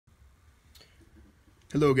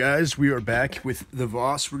Hello guys, we are back with the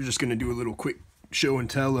Voss. We're just going to do a little quick show and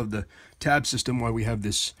tell of the tab system while we have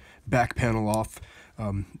this back panel off.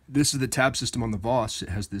 This is the tab system on the Voss. It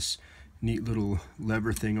has this neat little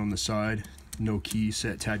lever thing on the side, no key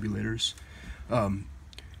set tabulators.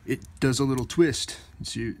 It does a little twist.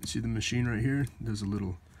 See the machine right here? It does a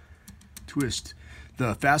little twist.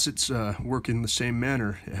 The facets work in the same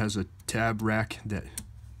manner. It has a tab rack that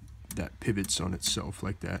pivots on itself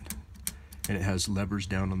like that. And it has levers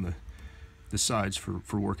down on the sides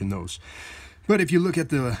for working those. But if you look at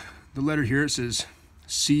the letter here, it says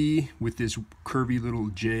C with this curvy little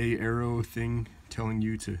J arrow thing telling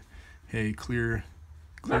you to, hey, clear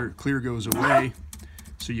goes away.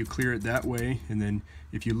 So you clear it that way. And then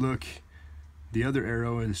if you look, the other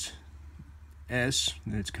arrow is S,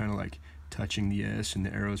 and it's kind of like touching the S, and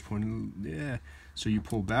the arrow is pointing, yeah. So you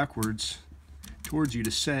pull backwards towards you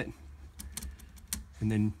to set,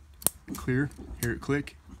 and then clear. Hear it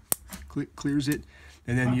click, clears it.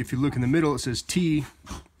 And then if you look in the middle, it says T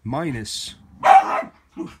minus.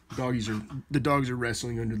 The dogs are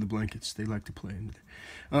wrestling under the blankets. They like to play under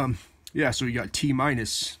there. Yeah, so you got T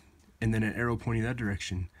minus and then an arrow pointing that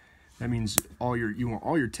direction. That means you want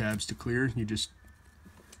all your tabs to clear. You just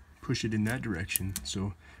push it in that direction.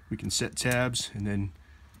 So we can set tabs and then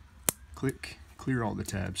click, clear all the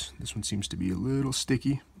tabs. This one seems to be a little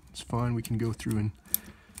sticky. It's fine. We can go through and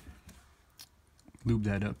lube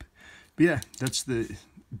that up. But yeah, that's the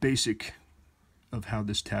basic of how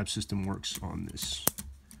this tab system works on this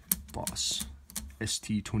Voss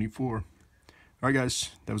ST24. Alright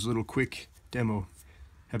guys, that was a little quick demo.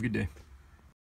 Have a good day.